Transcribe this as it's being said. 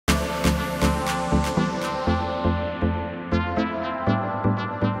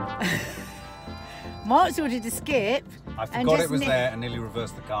Mark's ordered a skip. I forgot it was there and nearly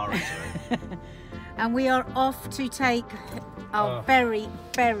reversed the car into it. And we are off to take our very,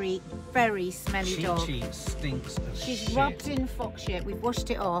 very, very smelly dog. Chi stinks of She's shit. rubbed in fox shit. We've washed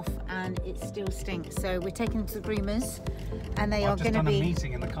it off and it still stinks. So we're taking them to the groomers and they are going to be a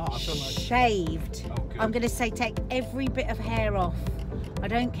meeting in the car. I feel like... shaved. Oh, good. I'm going to say take every bit of hair off. I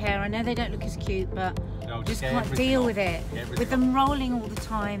don't care. I know they don't look as cute, but No, just get can't everything deal off. with it. Get everything With them rolling all the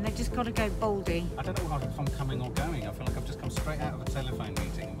time, they've just got to go baldy. I don't know if I'm coming or going. I feel like I've just come straight out of a telephone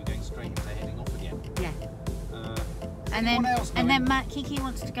meeting and we're going straight into heading off again. Yeah. And then Matt Kiki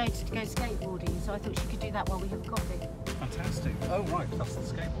wants to go skateboarding, so I thought she could do that while we have coffee. Fantastic. Oh right, that's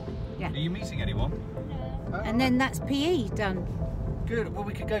the skateboard. Yeah. Are you meeting anyone? No. Oh, And then that's PE done. good. Well,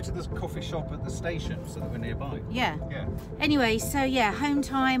 we could go to this coffee shop at the station so that we're nearby. Yeah. Yeah. Anyway, so yeah, home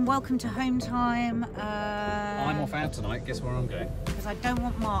time. Welcome to home time. I'm off out tonight. Guess where I'm going? Because I don't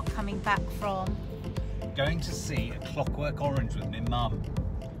want Mark coming back from. Going to see A Clockwork Orange with my mum.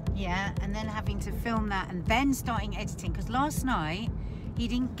 Yeah, and then having to film that and then starting editing. Because last night he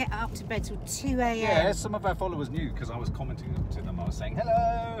didn't get up to bed till 2 a.m. Yeah, some of our followers knew because I was commenting to them. I was saying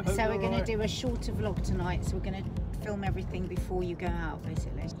hello. So we're going to do a shorter vlog tonight. So we're going to film everything before you go out,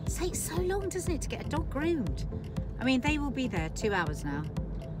 basically. It takes so long, doesn't it, to get a dog groomed? I mean, they will be there 2 hours now,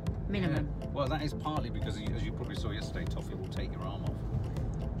 minimum. Yeah. Well, that is partly because, as you probably saw yesterday, Toffee will take your arm off.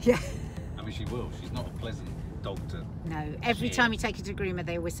 Yeah. I mean, she will. She's not a pleasant dog to... No, every time you take her to groomer,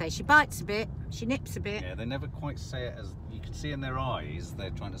 they always say she bites a bit, she nips a bit. Yeah, they never quite say it as... You can see in their eyes, they're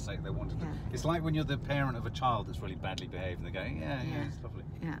trying to say they wanted to... Yeah. It's like when you're the parent of a child that's really badly behaved and they're going, yeah, it's lovely.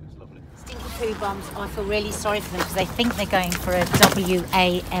 Yeah. It's lovely. Stinky poo bums, I feel really sorry for them because they think they're going for a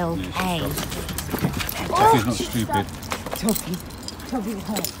W-A-L-K. Toffee's not stupid. Toffee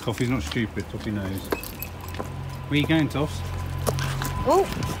hot. Toffee's not stupid, Toffee knows. Where are you going, Toffs? Oh!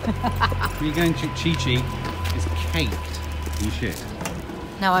 Where are you going, Chi-Chi? It's caked in shit.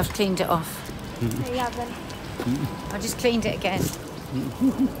 No, I've cleaned it off. No, you haven't. I just cleaned it again.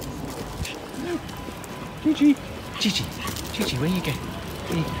 Chi-Chi, Chi-Chi, Chi-Chi, where are you going?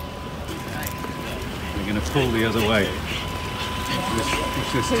 Where are you going? We're going to pull the other way.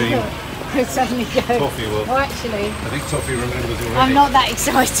 This team. We'll suddenly go. Toffee will. Oh, actually, I think Toffee remembers already. I'm not that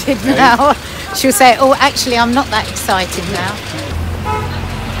excited now. She'll say, oh, actually, I'm not that excited now.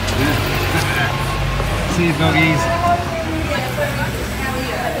 See you, doggies.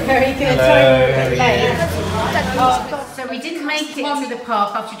 Very good. Hello. So we didn't make it to the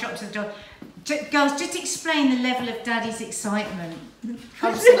park after we dropped to the door. Girls, just explain the level of Daddy's excitement.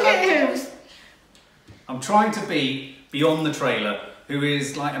 I'm trying to be beyond the trailer, who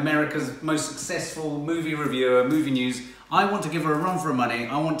is like America's most successful movie reviewer, movie news. I want to give her a run for her money.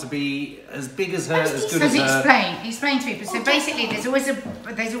 I want to be as big as her, as good as her. Explain to people. So basically, there's always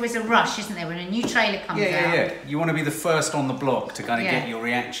a rush, isn't there, when a new trailer comes out? Yeah. You want to be the first on the block to kind of get your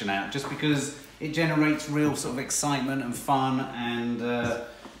reaction out, just because it generates real sort of excitement and fun, and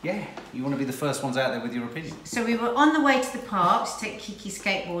yeah, you want to be the first ones out there with your opinion. So we were on the way to the park to take Kiki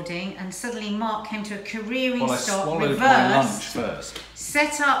skateboarding, and suddenly Mark came to a careering stop, swallowed my lunch reversed, first.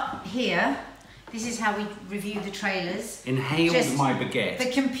 set up here. This is how we review the trailers. Inhaled my baguette. The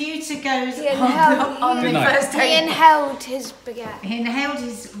computer goes He on the first He table. inhaled his baguette. He inhaled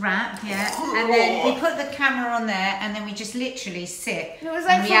his wrap, and then we put the camera on there, and then we just literally sit. It was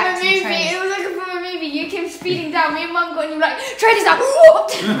like and from a react to the movie. trailers. It was like from a movie. You came speeding down. Me and Mum got, and you were like, trailers down.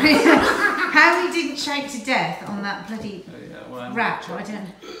 How we didn't shake to death on that bloody wrap, I don't know.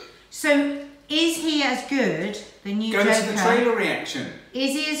 So, is he as good, the new Joker? Go to the trailer reaction.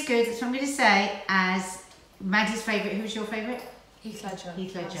 Is he as good, that's what I'm going to say, as Maddie's favourite? Who's your favourite? Heath Ledger.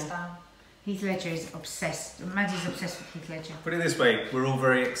 Heath Ledger. Hands down. Heath Ledger is obsessed. Maddie's obsessed with Heath Ledger. Put it this way, we're all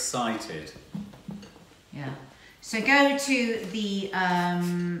very excited. Yeah. So go to the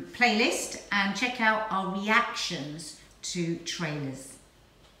playlist and check out our reactions to trailers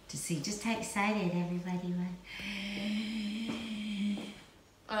to see just how excited everybody was.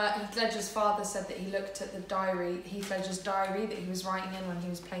 Heath Ledger's father said that he looked at the diary, Heath Ledger's diary that he was writing in when he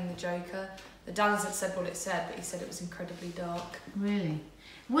was playing the Joker. The dancers had said what it said, but he said it was incredibly dark. Really?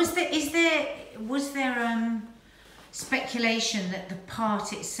 Was there speculation that the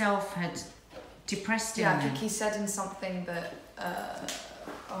part itself had depressed him? Yeah, I think he said in something that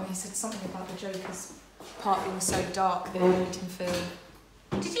he said something about the Joker's part being so dark that it made him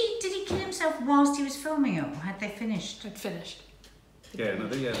feel. Did he kill himself whilst he was filming it, or had they finished? Had finished. Yeah, no,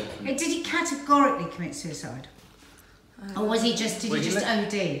 yeah. Did he categorically commit suicide? Or was he just, did he just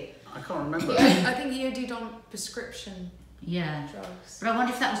OD? I can't remember. I think he OD'd on prescription Yeah. drugs. But I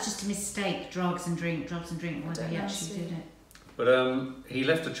wonder if that was just a mistake, drugs and drink, whether he actually did it. But he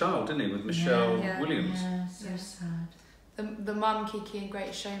left a child, didn't he, with Michelle Williams? Yeah, so sad. The mum, Kiki, in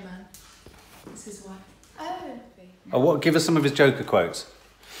Great Showman. This is why. Oh, what? Give us some of his Joker quotes.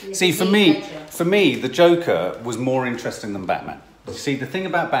 See, for me, the Joker was more interesting than Batman. See, the thing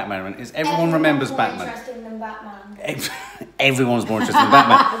about Batman is everyone remembers Batman. Interesting than Batman. Everyone's more interesting than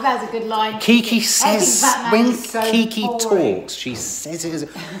Batman. That's a good line. Kiki says, when Kiki talks, she says it as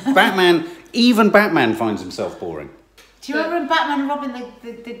Batman, even Batman finds himself boring. Do you remember when Batman and Robin,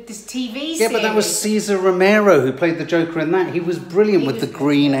 this TV series? Yeah, but that was Cesar Romero who played the Joker in that. He was brilliant with the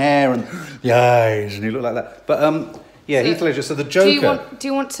green hair and the eyes, and he looked like that. But yeah, Heath Ledger. So the Joker. Do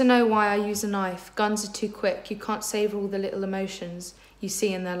you want to know why I use a knife? Guns are too quick. You can't savour all the little emotions you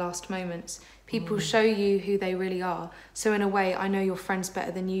see in their last moments. People show you who they really are. So in a way, I know your friends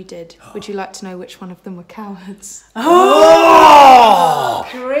better than you did. Would you like to know which one of them were cowards? Oh!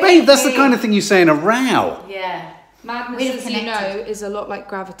 Babe, that's the kind of thing you say in a row. Yeah. Madness, as you know, is a lot like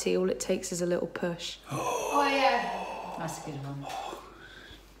gravity. All it takes is a little push. Oh yeah. That's a good one.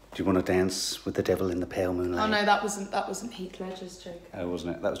 Do you want to dance with the devil in the pale moonlight? Oh no, that wasn't Heath Ledger's Joker. Oh,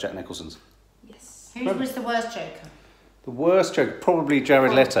 wasn't it? That was Jack Nicholson's. Yes. Who was the worst Joker? The worst Joker, probably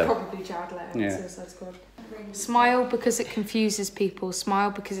Jared Leto. Probably Jared Leto. Yeah. Suicide Squad. Smile because it confuses people.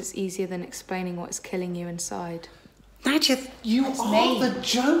 Smile because it's easier than explaining what is killing you inside. Nadia, you are the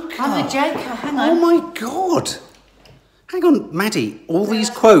Joker. I'm the Joker. Hang on. Oh my God. Hang on, Maddie. All these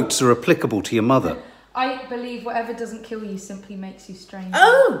quotes are applicable to your mother. I believe whatever doesn't kill you simply makes you stranger.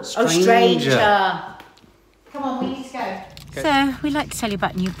 Stranger. Come on, we need to go. So, we'd like to tell you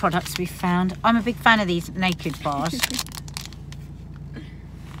about new products we've found. I'm a big fan of these naked bars.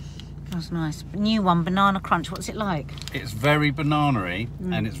 That's nice. New one, Banana Crunch. What's it like? It's very banana-y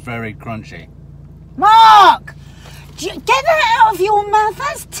and it's very crunchy. Mark! Get that out of your mouth.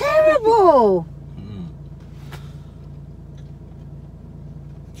 That's terrible.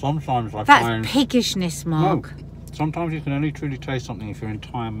 Sometimes I That's find... piggishness, Mark. No, sometimes you can only truly taste something if your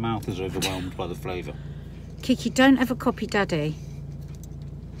entire mouth is overwhelmed by the flavour. Kiki, don't ever copy Daddy.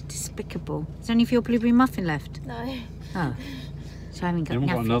 Despicable. Is there any of your blueberry muffin left? No. Oh. So I haven't got You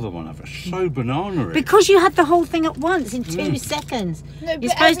haven't got nothing. another one of it. So banana-y. Because you had the whole thing at once in 2 seconds. No, You're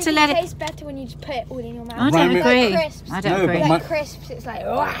supposed to let it... tastes better when you just put it all in your mouth. I don't agree. Like crisps. I don't No, agree. but Like crisps, it's like,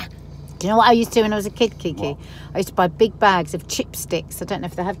 wah. Do you know what I used to do when I was a kid, Kiki? What? I used to buy big bags of chipsticks. I don't know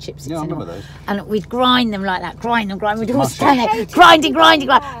if they have chipsticks Yeah, I anymore. remember those. And we'd grind them like that. Grind them. We'd all Mushy. stand there, grinding.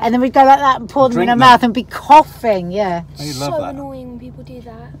 And then we'd go like that and pour them in Drink our them. mouth and be coughing. Yeah. I love So that. annoying when people do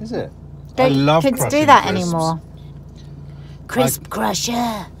that. Is it? I Don't love kids do crushing that crisps. anymore. Crisp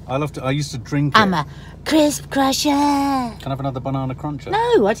crusher. I used to drink it. I'm a crisp crusher. Can I have another banana cruncher?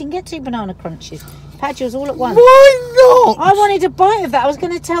 No, I didn't get 2 banana crunches. Had yours all at once. Why not? I wanted a bite of that. I was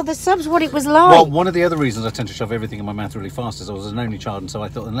going to tell the subs what it was like. Well, one of the other reasons I tend to shove everything in my mouth really fast is I was an only child, and so I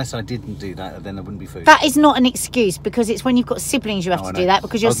thought unless I didn't do that, then there wouldn't be food. That is not an excuse because it's when you've got siblings you have Oh, I to do know. that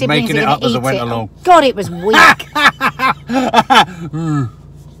because I your was siblings making are it going up to as eat I went it. along. Oh, God, it was weak.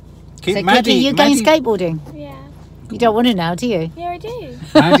 Keep So, Kiki, you're going skateboarding. Yeah. You don't want to now, do you? Yeah, I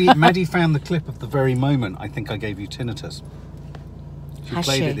do. Maddie found the clip of the very moment I think I gave you tinnitus. She Has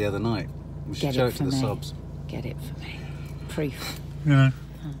played she? it the other night. We should Get show it it to for the me. subs. Get it for me. Proof. Yeah.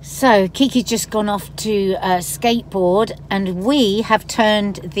 So, Kiki's just gone off to skateboard and we have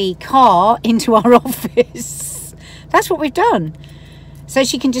turned the car into our office. That's what we've done. So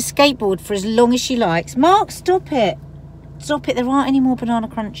she can just skateboard for as long as she likes. Mark, stop it. Stop it. There aren't any more banana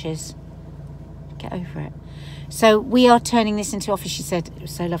crunches. Get over it. So we are turning this into office. She said, it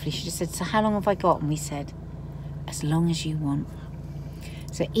was so lovely. She just said, so how long have I got? And we said, as long as you want.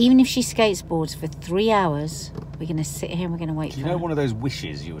 So even if she skateboards for 3 hours, we're going to sit here and we're going to wait Do you for know her. one of those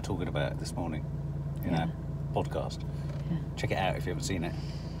wishes you were talking about this morning in Yeah. our podcast? Yeah. Check it out if you haven't seen it.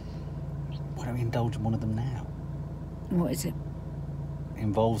 Why don't we indulge in one of them now? What is it? It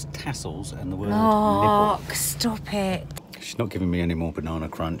involves tassels and the word nipple. Mark, stop it. She's not giving me any more banana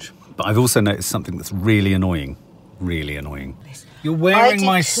crunch. But I've also noticed something that's really annoying. Really annoying. You're wearing Heidi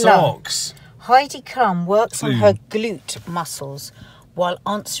my Klum. socks. Heidi Klum works on Boom. her glute muscles while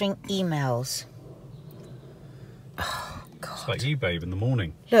answering emails. Oh, God. It's like you, babe, in the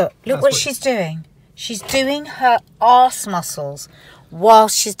morning. Look That's what what- she's doing. She's doing her arse muscles while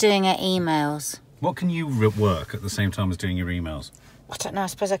she's doing her emails. What can you work at the same time as doing your emails? I don't know, I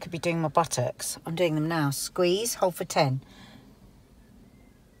suppose I could be doing my buttocks. I'm doing them now. Squeeze, hold for 10.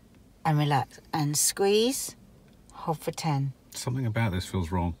 And relax. And squeeze, hold for 10. Something about this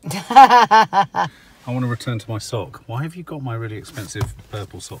feels wrong. I want to return to my sock. Why have you got my really expensive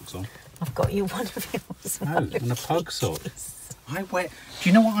purple socks on? I've got you one of yours. No, and a pug sock. I wear. Do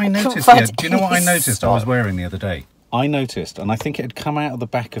you know what I can't noticed? find Do you know what I any noticed I was sock. wearing the other day? I noticed, and I think it had come out of the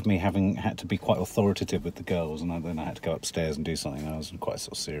back of me having had to be quite authoritative with the girls, and then I had to go upstairs and do something. I was in quite a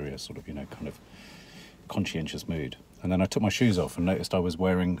sort of serious, sort of, you know, kind of conscientious mood. And then I took my shoes off and noticed I was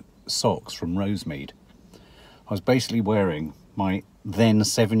wearing socks from Rosemead. I was basically wearing my then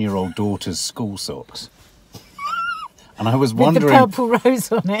 7-year-old daughter's school socks. And I was wondering... With the purple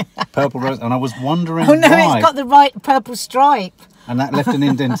rose on it. Purple rose, and I was wondering Oh no, why. it's got the right purple stripe. And that left an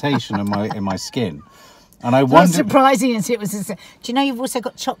indentation in my skin. And I Not wondered... surprising as it was. Do you know you've also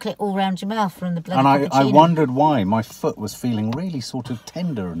got chocolate all round your mouth from the bloody And I cappuccino? wondered why my foot was feeling really sort of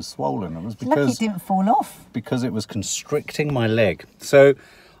tender and swollen. It was Lucky because it didn't fall off. because it was constricting my leg. So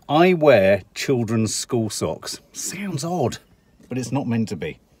I wear children's school socks. Sounds odd, but it's not meant to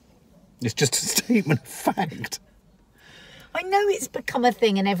be. It's just a statement of fact. I know it's become a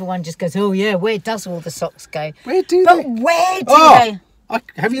thing and everyone just goes, oh yeah, where does all the socks go? Where do But they? where do they?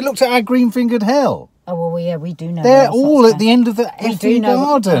 Have you looked at our green-fingered hell? Oh, well, yeah, we do know. They're where our all socks at go. the end of the We do effing know.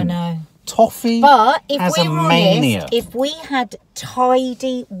 garden. I know. Toffee But if has we're a mania. honest, if we had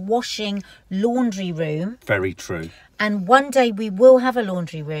tidy washing laundry room, Very true. and one day we will have a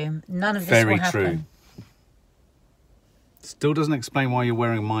laundry room, none of this Very will happen. true. Still doesn't explain why you're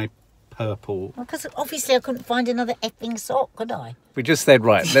wearing my purple. Because obviously I couldn't find another effing sock, could I? We just said,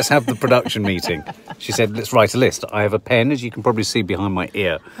 right, let's have the production meeting. She said, let's write a list. I have a pen, as you can probably see behind my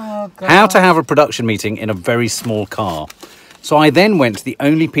ear. Oh, God. How to have a production meeting in a very small car. So I then went to the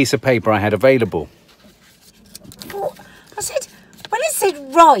only piece of paper I had available. What? I said, when I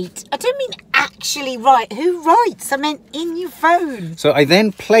said write, I don't mean actually write. Who writes? I meant in your phone. So I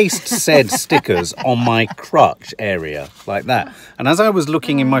then placed said stickers on my crutch area, like that. And as I was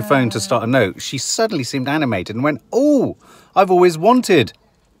looking in my phone to start a note, she suddenly seemed animated and went, oh, I've always wanted.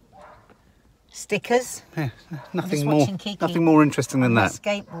 Stickers. Yeah, nothing just more, watching Kiki. nothing more interesting than On that. that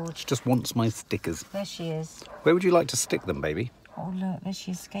skateboard. She just wants my stickers. There she is. Where would you like to stick them, baby? Oh, look, there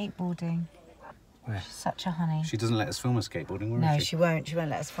she is skateboarding. Where? She's such a honey. She doesn't let us film her skateboarding, where No, is she won't. She won't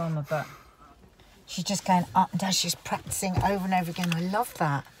let us film her, but she's just going up and down. She's practicing over and over again. I love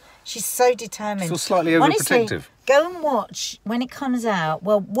that. She's so determined. Feels slightly Honestly, overprotective. go and watch when it comes out.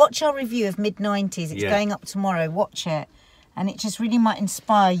 Well, watch our review of Mid-90s. It's Yeah. going up tomorrow. Watch it. And it just really might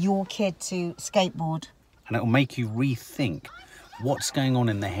inspire your kid to skateboard. And it'll make you rethink what's going on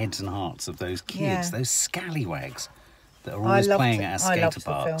in the heads and hearts of those kids, Yeah. those scallywags that are always playing at our I skater loved the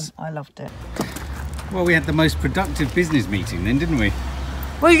parks. film. I loved it. Well, we had the most productive business meeting then, didn't we?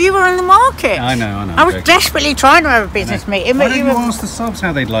 Well, you were in the market. I know. I was joking. desperately trying to have a business meeting, Why but don't you you were... ask the subs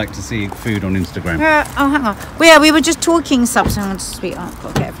how they'd like to see food on Instagram? Oh, hang on. Well, yeah, we were just talking something. I'm just sweet. I've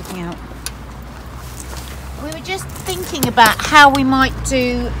got to get everything out. We were just thinking about how we might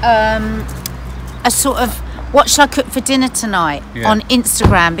do a sort of what shall I cook for dinner tonight on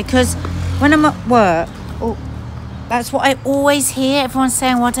Instagram, because when I'm at work, that's what I always hear. Everyone's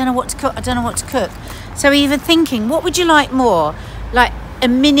saying, well, I don't know what to cook. I don't know what to cook. So we were thinking, what would you like more? Like a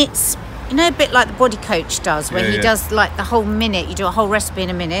minute's, you know, a bit like the Body Coach does, where he does like the whole minute, you do a whole recipe in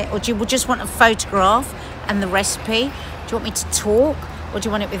a minute, or do you just want a photograph and the recipe? Do you want me to talk, or do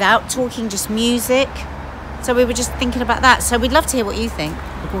you want it without talking, just music? So we were just thinking about that. So we'd love to hear what you think.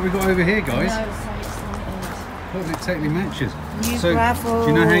 Look what we've got over here, guys. Look, it totally matches. So, gravel. do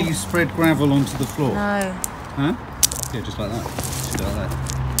you know how you spread gravel onto the floor? No. Huh? Yeah, just like that. Just like that.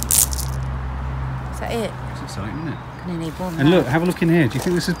 Is that it? It's exciting, isn't it? Gonna need more than And that. look, have a look in here. Do you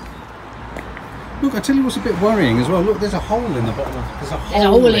think this is... Look, I tell you what's a bit worrying as well. Look, there's a hole in the bottom. There's a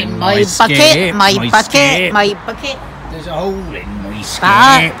hole in my bucket, my bucket, my bucket. There's a hole in my skip.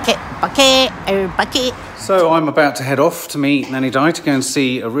 Bucket. So I'm about to head off to meet Nanny Di to go and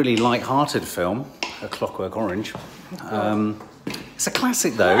see a really light-hearted film, A Clockwork Orange. It's a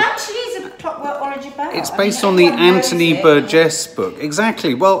classic though. What actually is a Clockwork Orange about? It's based on the Anthony Burgess book.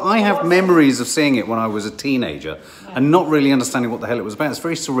 Exactly. Well, I have memories of seeing it when I was a teenager and not really understanding what the hell it was about. It's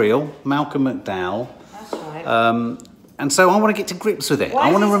very surreal. Malcolm McDowell. That's right. And so I want to get to grips with it.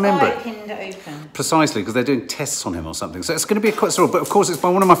 I want to remember it. Pinned open? Precisely, because they're doing tests on him or something. So it's going to be a quite surreal. But of course, it's by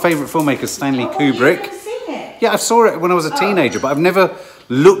one of my favourite filmmakers, Stanley Kubrick. You've seen it? Yeah, I saw it when I was a teenager, but I've never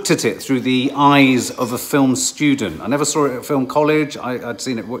looked at it through the eyes of a film student. I never saw it at film college. I'd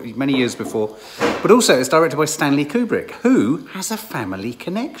seen it many years before. But also, it's directed by Stanley Kubrick, who has a family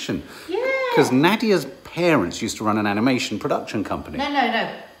connection. Yeah. Because Nadia's parents used to run an animation production company.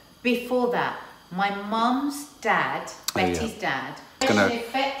 No. Before that, my mum's dad, Betty's dad, special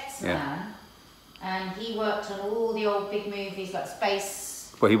effects man, and he worked on all the old big movies like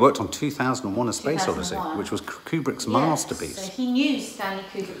Space. Well, he worked on 2001: A Space 2001. Odyssey, which was Kubrick's masterpiece. So he knew Stanley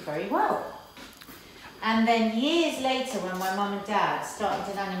Kubrick very well. And then years later, when my mum and dad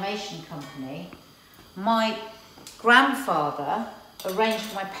started an animation company, my grandfather arranged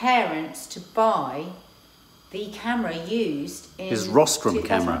for my parents to buy the camera used in His rostrum 2000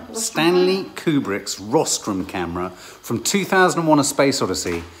 camera. rostrum Stanley Kubrick's rostrum camera from 2001: A Space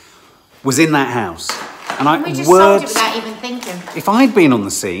Odyssey was in that house. And We just sold it without even thinking. if I'd been on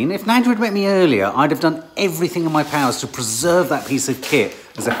the scene, if Nadia had met me earlier, I'd have done everything in my powers to preserve that piece of kit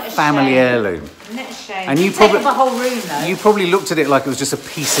as a family heirloom. Isn't it a shame? And you Take probably up a whole room though. You probably looked at it like it was just a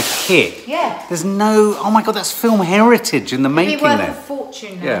piece of kit. Yeah. There's no. Oh my God, that's film heritage in the It'd making be worth there. a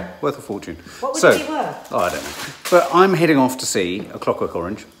fortune now. Yeah, worth a fortune. What would so, it be worth? Oh, I don't know. But I'm heading off to see A Clockwork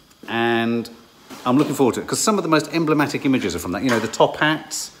Orange, and I'm looking forward to it because some of the most emblematic images are from that. You know, the top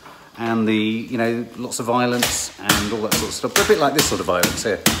hats and the, you know, lots of violence and all that sort of stuff. But a bit like this sort of violence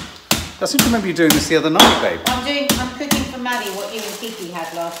here. I seem to remember you doing this the other night, babe. I'm cooking for Maddie what you and Kiki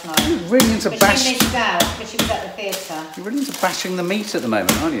had last night. You're really into But she missed out because she was at the theatre. You're really into bashing the meat at the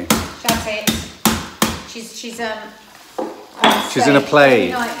moment, aren't you? Shut it. She's She's in a play.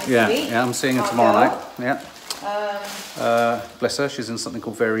 Yeah, Yeah, I'm seeing her tomorrow night. Yeah. Bless her, she's in something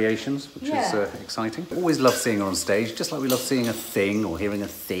called Variations, which is exciting. Always love seeing her on stage, just like we love seeing a thing or hearing a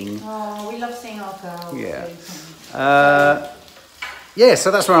thing. Oh, we love seeing our girls. Yeah. Yeah,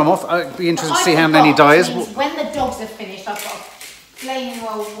 so that's where I'm off. I'd be interested to see how many dies. When the dogs are finished, I've got a flaming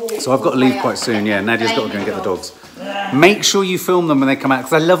well walk. So I've got to leave quite soon, yeah. Nadia's got to go and get the dogs. Make sure you film them when they come out,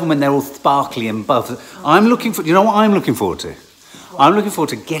 because I love them when they're all sparkly and buff. I'm looking for, you know what I'm looking forward to? I'm looking forward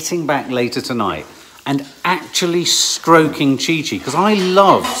to getting back later tonight and actually stroking Chi-Chi, because I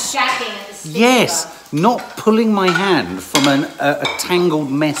love... Shagging at the stick. Yes, not pulling my hand from a tangled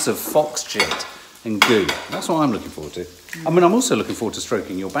mess of fox shit and goo. That's what I'm looking forward to. I mean, I'm also looking forward to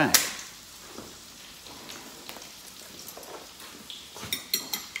stroking your back.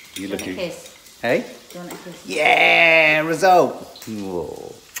 You Do you want a looking... kiss? Hey? Do you want a kiss? Yeah, result.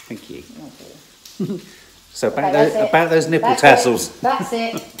 Whoa, thank you. So about those nipple tassels. That's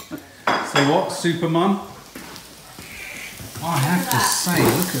it. So what, Super Mum? I have to say,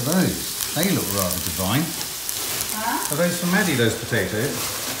 look at those. They look rather divine. Are those from Maddie, those potatoes?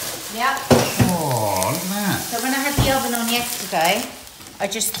 Yep. Oh, look at that. So when I had the oven on yesterday, I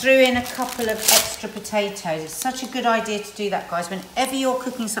just threw in a couple of extra potatoes. It's such a good idea to do that, guys. Whenever you're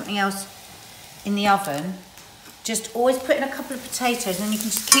cooking something else in the oven, just always put in a couple of potatoes and then you can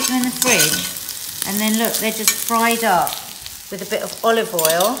just keep them in the fridge. And then look, they're just fried up with a bit of olive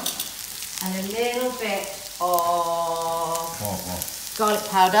oil and a little bit of garlic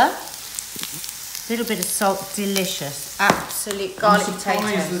powder. A little bit of salt, delicious. Absolute garlic I'm surprised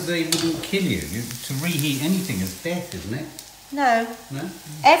potatoes. that they wouldn't kill you. To reheat anything is death, isn't it? No. No?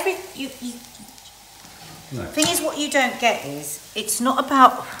 No. Thing is, what you don't get is, it's not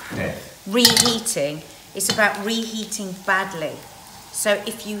about Death. reheating, it's about reheating badly. So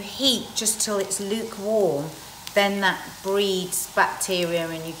if you heat just till it's lukewarm, then that breeds bacteria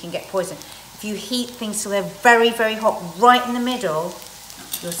and you can get poison. If you heat things till they're very, very hot, right in the middle,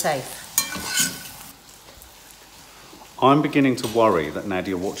 you're safe. I'm beginning to worry that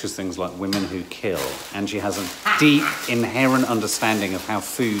Nadia watches things like Women Who Kill, and she has a deep, inherent understanding of how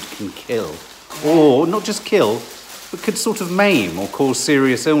food can kill. Or not just kill, but could sort of maim or cause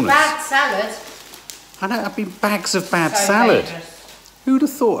serious illness. Bad salad. I know, I've been bags of bad So salad. dangerous. Who'd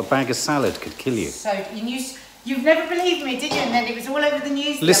have thought a bag of salad could kill you? So you've never believed me, did you? And then it was all over the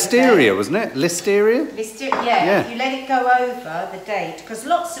news. the other Listeria, day. wasn't it? Listeria? Yeah, if you let it go over the date, because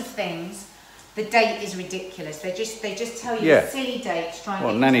lots of things, the date is ridiculous. They just tell you a silly date to try and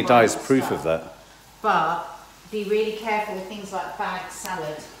Well, get Nanny you to buy Di's more proof stuff. of that. But be really careful with things like bagged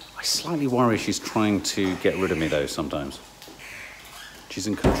salad. I slightly worry she's trying to get rid of me though sometimes. She's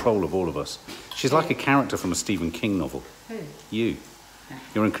in control of all of us. She's like a character from a Stephen King novel. Who? You.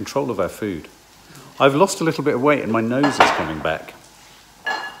 You're in control of our food. I've lost a little bit of weight and my nose is coming back.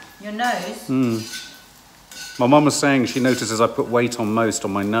 Your nose? My mum was saying she notices I put weight on most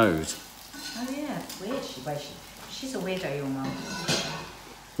on my nose. Oh yeah, weird. She's a weirdo, your mum.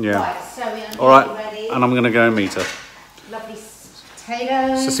 Yeah. Right, so we're All right, ready. and I'm going to go and meet her. Lovely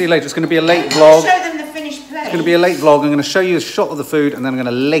potatoes. So see you later. It's going to be a late Don't vlog. Show them the finished plate. It's going to be a late vlog. I'm going to show you a shot of the food and then I'm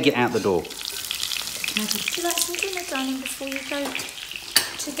going to leg it out the door. Would you like some dinner, darling, before you go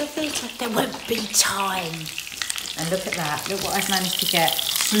to the theatre? There won't be time. And look at that. Look what I've managed to get.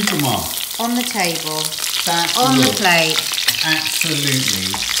 Superman. On the table. That On the looks plate.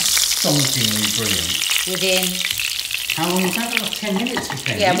 absolutely stonkingly brilliant. Within... How long was that? About 10 minutes we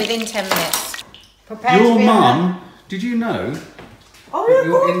came Yeah, in. within 10 minutes. Prepare to Your be mum, did you know? Oh, that you're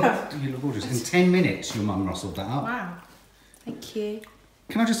you're gorgeous. you look gorgeous. In 10 minutes your mum rustled that up. Wow. Thank you.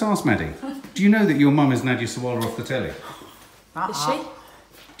 Can I just ask, Maddie, do you know that your mum is Nadia Sawalha off the telly? Is she?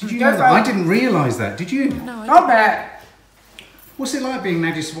 Did you know that? I didn't realise that. Did you? No, Stop it. What's it like being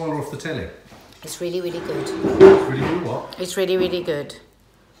Nadia Sawalha off the telly? It's really, really good. It's really good. What? It's really, really good. Do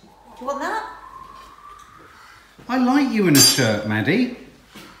you want that? I like you in a shirt, Maddie.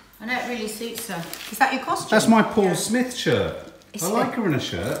 I know it really suits her. Is that your costume? That's my Paul Smith shirt. Is I it? like her in a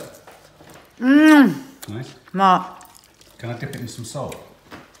shirt. Mmm. Nice. Mark. Can I dip it in some salt?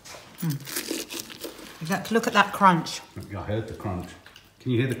 Look at that crunch. I heard the crunch.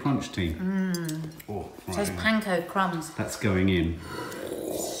 Can you hear the crunch, team? Oh, right. Those panko crumbs. That's going in.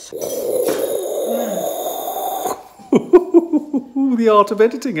 The art of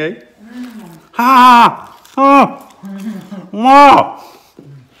editing, eh? Ha! Ah! Ah!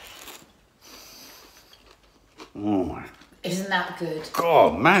 Oh my Isn't that good?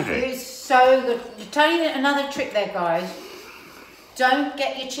 God, Maddie. It's so good. I'll tell you another trick there, guys. Don't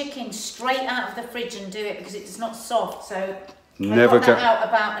get your chicken straight out of the fridge and do it because it's not soft. So Never I got that get- out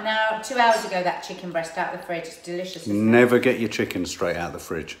about an hour, 2 hours ago. That chicken breast out of the fridge. It's delicious. Isn't it? Never get your chicken straight out of the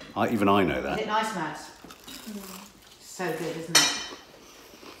fridge. Even I know Is that. it nice, Mads? So good, isn't it?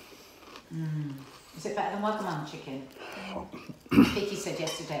 Is it better than Wagamama chicken? Vicky said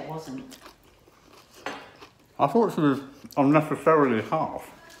yesterday it wasn't. I thought it was unnecessarily harsh.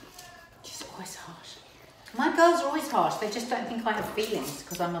 She's always harsh. My girls are always harsh. They just don't think I have feelings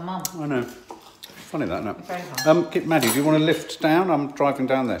because I'm a mum. I know. Funny that, no? Very harsh. Maddie, do you want to lift down? I'm driving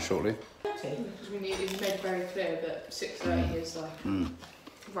down there shortly. Because we need to made very clear that 6:30 is like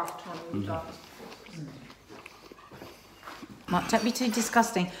rough time with guys. Mark, don't be too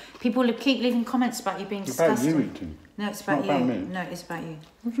disgusting. People keep leaving comments about you being disgusting. No, it's about you. No, it's about you.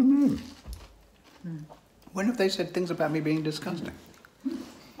 What do you mean? When have they said things about me being disgusting?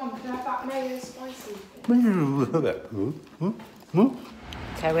 Mum, can I have that mayo spicy?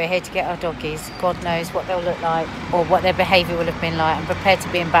 So we're here to get our doggies. God knows what they'll look like or what their behaviour will have been like. I'm prepared to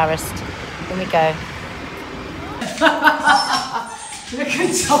be embarrassed. Here we go. Look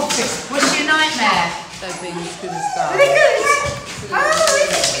at Toppy. What's your nightmare? They're being as good as that. Look at oh,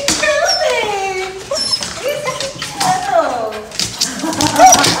 it's charming.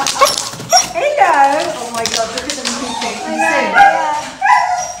 Hello. Oh my God, look at them moving.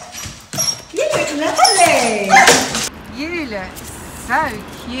 You look lovely. You look so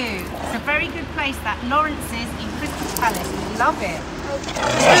cute. It's a very good place, that Lawrence's in Crystal Palace. We love it.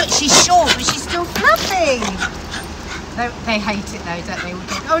 Look, she's short, but she's still fluffy. They hate it though, don't they?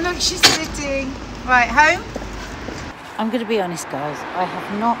 Oh look, she's sitting. Right, home? I'm going to be honest, guys. I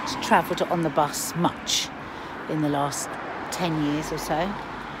have not travelled on the bus much in the last 10 years or so.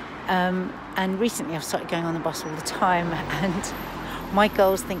 And recently I've started going on the bus all the time, and my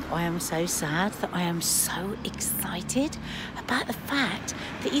girls think I am so sad that I am so excited about the fact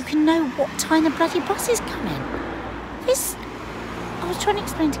that you can know what time the bloody bus is coming. I was trying to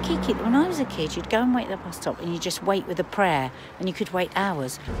explain to Kiki that when I was a kid, you'd go and wait at the bus stop and you just wait with a prayer, and you could wait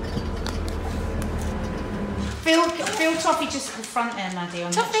hours. Feel Toffee just at the front there, Nadia,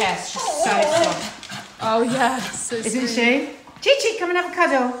 on Toffee. The chest. She's so soft. Oh yeah, so Isn't sweet. she? Chi-Chi, come and have a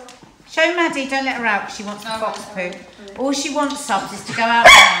cuddle. Show Maddie, don't let her out because she wants the fox poo. All she wants, Subs, is to go out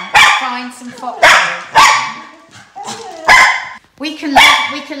now, find some fox poo. We can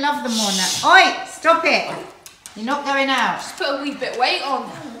love them more now. Oi, stop it. You're not going out. Just put a wee bit of weight on.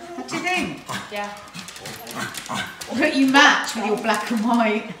 What do you think? Yeah. Look, you match with your black and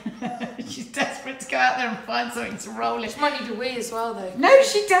white. She's desperate to go out there and find something to roll it. She might need a wee as well though. No,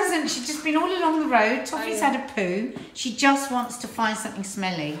 she doesn't. She's just been all along the road. Toffee's had a poo. She just wants to find something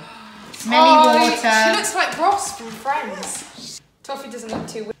smelly. Smelly water. She looks like Ross from Friends. Toffee doesn't look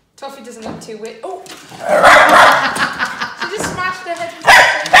too weird. Oh! She just smashed her head.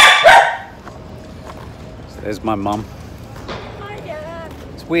 There's my mum.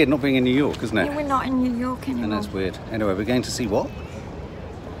 It's weird not being in New York, isn't it? We're not in New York anymore. And that's weird. Anyway, we're going to see what?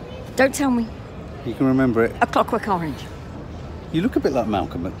 Don't tell me. You can remember it. A Clockwork Orange. You look a bit like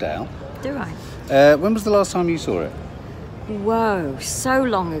Malcolm McDowell. Do I? When was the last time you saw it? Whoa, so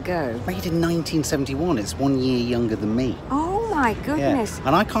long ago. Made in 1971. It's 1 year younger than me. Oh my goodness. Yeah.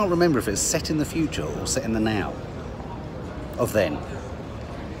 And I can't remember if it's set in the future or set in the now. Of then.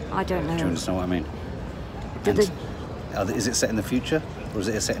 I don't know. Do you understand what I mean? Is it set in the future or is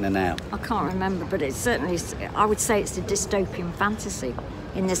it set in the now? I can't remember, but it's certainly, I would say it's a dystopian fantasy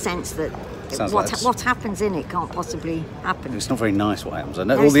in the sense that what happens in it can't possibly happen. It's not very nice what happens. I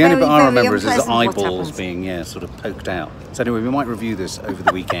know. No, All the only bit I very remember is his unpleasant what eyeballs happens. being sort of poked out. So anyway, we might review this over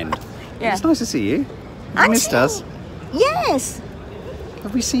the weekend. Yeah. It's nice to see you. You missed us. Yes.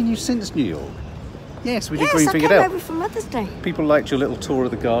 Have we seen you since New York? Yes, we did Yes, Green I Figured came Out. over for Mother's Day. People liked your little tour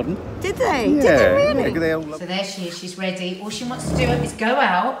of the garden. Did they? Yeah, Did they really? yeah, they all love So there she is, she's ready. All she wants to do is go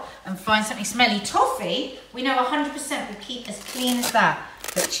out and find something smelly. Toffee, we know 100% will keep as clean as that.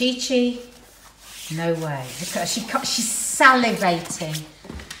 But Chi-Chi, no way. Look at her, she's salivating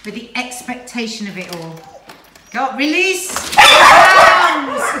with the expectation of it all. Go, release!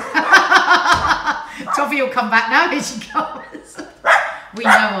 Toffee will come back now, here she comes. We know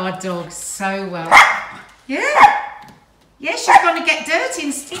our dogs so well. Yeah. Yeah, she's going to get dirty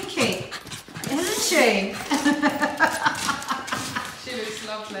and stinky, isn't she? She looks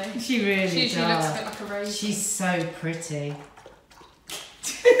lovely. She really She usually does. looks a bit like a rose. She's so pretty.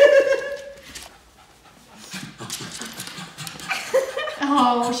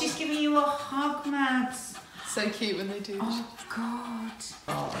 Oh, she's giving you a hug, Mads. So cute when they do. Oh, God.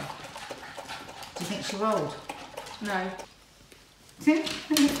 Oh. Do you think she rolled? No. You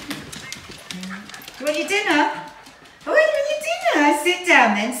want your dinner? Oh, you want your dinner? Sit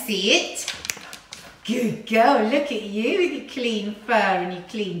down then, see it. Good girl, look at you with your clean fur and your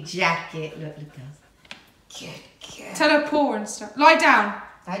clean jacket. Look, girls. Good girl. Tell her paw and stuff. Lie down.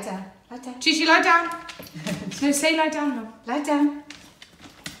 Lie down, lie down. Gigi, lie down. No, say lie down, Mum. Lie down.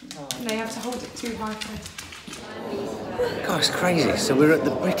 No, you have to hold it too high first. God, it's crazy. So we're at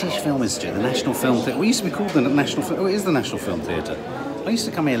the British Film Institute, the National Film Theatre. We used to be called the National Film... Oh, it is the National Film Theatre. I used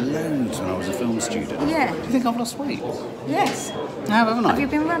to come here loads when I was a film student. Yeah. Do you think I've lost weight? Yes. I have, haven't I? Have you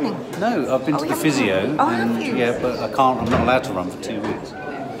been running? No, I've been to the physio. Oh, have you? Yeah, but I can't. I'm not allowed to run for 2 weeks.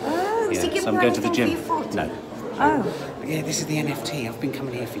 Oh, Yeah, so you so I'm going to the gym. For No. Oh. But yeah, this is the NFT. I've been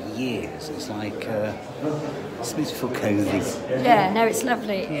coming here for years. It's like, it's makes me feel cosy. Yeah, no, it's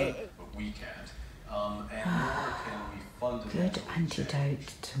lovely. Good antidote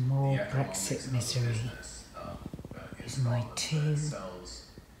to more Brexit misery is my two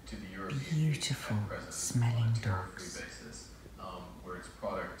beautiful smelling dogs. Where its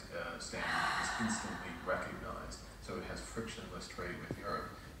product standard is instantly recognized, so it has frictionless trade with Europe.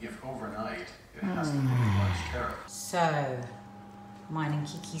 If overnight it has to pay much tariff. So, mine and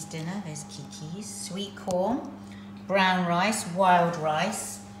Kiki's dinner. There's Kiki's. Sweet corn, brown rice, wild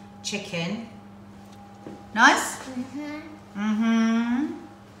rice, chicken. Nice? And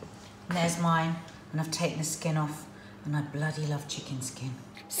there's mine. And I've taken the skin off. And I bloody love chicken skin.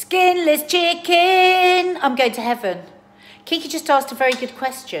 Skinless chicken! I'm going to heaven. Kiki just asked a very good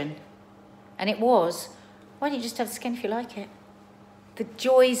question. And it was, why don't you just have the skin if you like it? The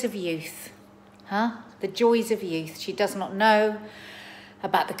joys of youth. Huh? The joys of youth. She does not know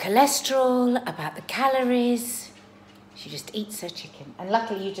about the cholesterol, about the calories. She just eats her chicken. And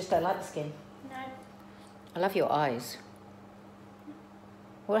luckily you just don't like the skin. No. I love your eyes.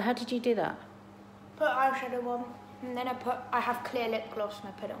 Well, how did you do that? Put eyeshadow on, and then I have clear lip gloss and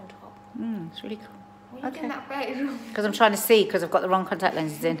I put it on top. It's really cool. Why are you doing that face? Because I'm trying to see, because I've got the wrong contact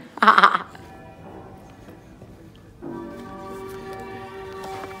lenses in.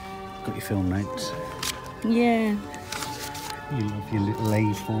 Got your film notes. Yeah. You love your little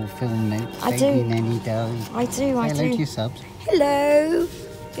A4 film notes. I don't do. you, Nanny doll? I do, I Hello do. to your subs. Hello.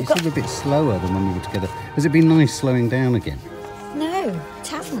 You seem a bit slower than when we were together. Has it been nice slowing down again? No, it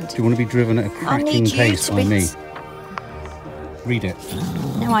hasn't. Do you want to be driven at a cracking need you pace to by be- me? Read it.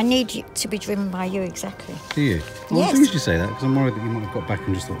 No, I need you to be driven by you, exactly. Do you? Well, Yes. as soon as you say that, because I'm worried that you might have got back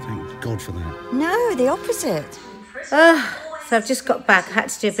and just thought, thank God for that. No, the opposite. So I've just got back. I had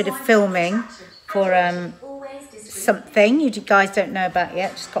to do a bit of filming for something you guys don't know about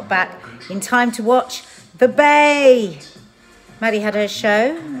yet. Just got back in time to watch The Bay. Maddie had her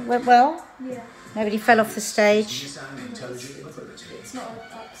show. It went well. Yeah. Nobody fell off the stage. It's not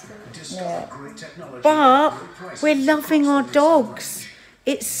a Yeah. But we're loving our dogs.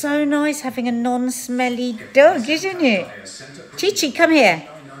 It's so nice having a non-smelly dog, isn't it? Chi-Chi, come here.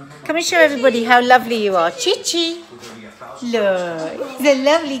 Come and show everybody how lovely you are. Chi-Chi. Look, she's a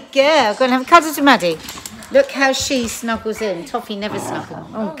lovely girl. Go and have a cuddle to Maddie. Look how she snuggles in. Toffee never snuggles.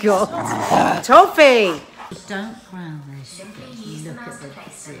 Oh, God. Toffee! Don't growl this. Look at the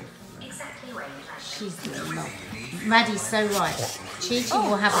she's lovely. Maddie's so right. Chi-Chi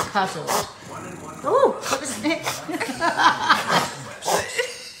will have a cuddle. Oh, got the snip.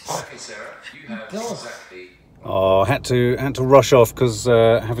 Oh, had to rush off because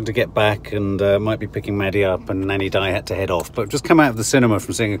having to get back and might be picking Maddie up, and Nanny Di had to head off. But just come out of the cinema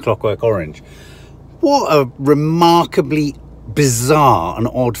from seeing A Clockwork Orange. What a remarkably bizarre and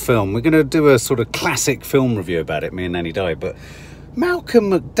odd film. We're going to do a sort of classic film review about it, me and Nanny Di. But Malcolm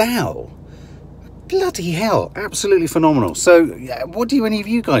McDowell, Bloody hell, absolutely phenomenal. So, what do any of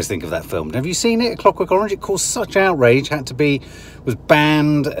you guys think of that film? Have you seen it, A Clockwork Orange? It caused such outrage, was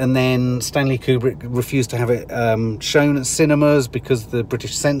banned, and then Stanley Kubrick refused to have it shown at cinemas because the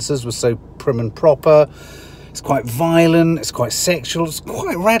British censors were so prim and proper. It's quite violent, it's quite sexual, it's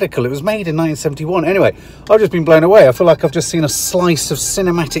quite radical. It was made in 1971. Anyway, I've just been blown away. I feel like I've just seen a slice of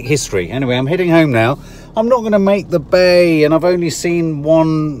cinematic history. Anyway, I'm heading home now. I'm not going to make the bay, and I've only seen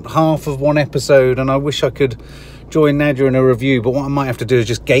half of one episode, and I wish I could join Nadia in a review, but what I might have to do is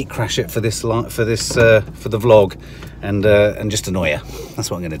just gate crash it for the vlog, and just annoy her.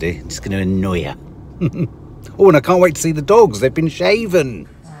 That's what I'm going to do. I'm just going to annoy her. Oh, and I can't wait to see the dogs. They've been shaven.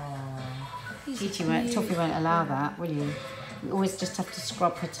 Toffee won't allow that, will you? You always just have to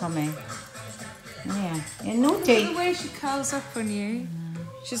scrub her tummy. Yeah, you're naughty. The way she curls up on you.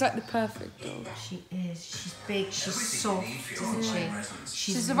 She's like the perfect dog. She is. She's big. She's soft, isn't she?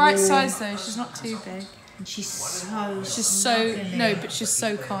 She's the right size though. She's not too big. And she's so but she's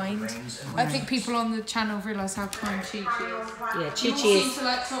so kind. I think people on the channel realise how kind Chi Chi is. Yeah, Chi People Chi seem is to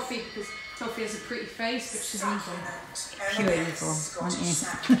like Toffee because Toffee has a pretty face, but she's evil. pure evil, aren't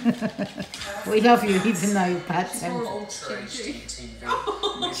you? We love you even though you're bad tempered.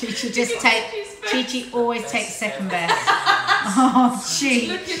 Chi Chi always takes second best. Oh, She's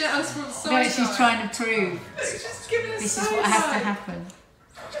looking at us from side. No, she's trying to prove. She's giving us This is what has to happen.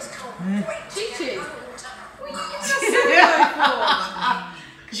 Chi Chi.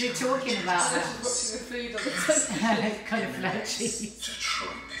 Because you're talking about her. She's watching the food on the Cauliflower cheese.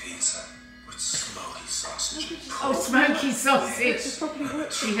 Detroit pizza with smoky sausage. Oh, smoky sausage.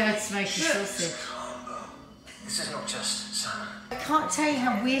 She heard smoky sausage. This is not just salmon. I can't tell you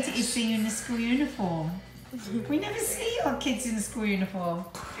how weird it is seeing you in a school uniform. We never see our kids in a school uniform.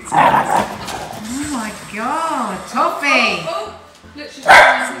 Oh my God, Toffee! Oh, look, she's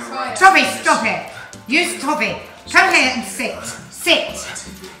trying to fire. Toffee, stop it! You stop it! Come here and sit. Sit!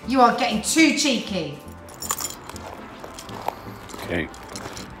 You are getting too cheeky. Okay,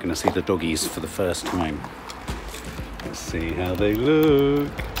 gonna see the doggies for the first time. Let's see how they look.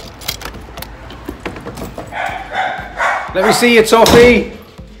 Let me see you, Toffee!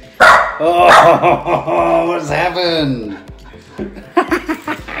 Oh, what's happened?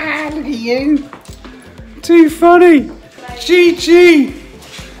 Look at you. Too funny. Chi Chi.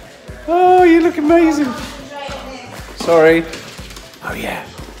 Oh, you look amazing. Sorry. Oh yeah,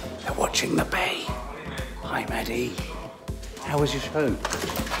 they're watching the bay. Hi, Maddie. How was your show?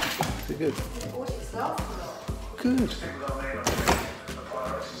 Is it good? Good.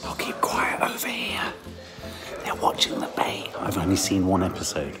 I'll keep quiet over here. They're watching the bay. I've only seen one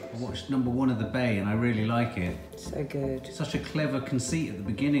episode. I watched number 1 of the bay and I really like it. So good. Such a clever conceit at the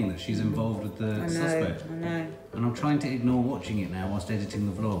beginning that she's involved with the suspect. I know. And I'm trying to ignore watching it now whilst editing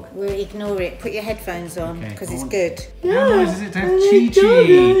the vlog. We'll ignore it. Put your headphones on because it's good. How nice is it to have Chi Chi?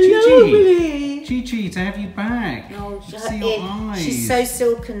 Chi Chi, to have you back. Oh, to see your eyes. She's so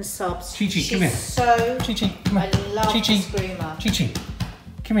silken subs. Chi Chi, come here. So Chi Chi, come here. I love Chi Chi. the screamer. Chi Chi,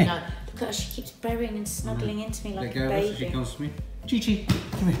 come here. No, look at her. She keeps burying and snuggling into me like a Let go of her so she baby. comes to me. Chi Chi,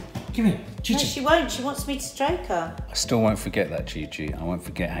 come here. Come here. Chi No, Chi. she won't. She wants me to stroke her. I still won't forget that, Chi Chi. I won't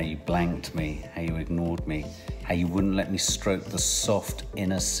forget how you blanked me, how you ignored me, how you wouldn't let me stroke the soft,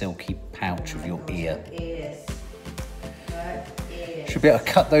 inner, silky pouch of your ear. Ears. Ears. Should be able to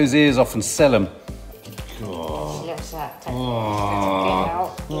cut those ears off and sell them. She loves that.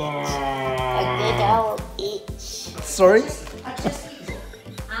 Sorry?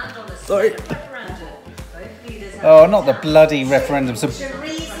 Sorry. Oh, not the bloody referendum. Theresa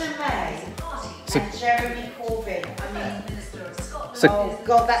May and Jeremy Corbyn. Oh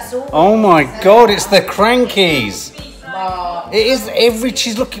God, that's all. Oh my God, it's the Crankies. It is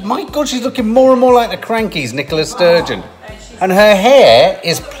she's looking, my God, she's looking more and more like the Crankies, Nicola Sturgeon. And her hair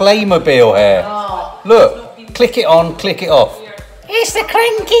is Playmobil hair. Look, click it on, click it off. It's the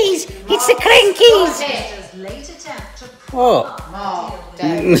Crankies. It's the Crankies. What? Oh,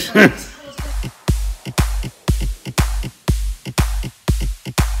 don't.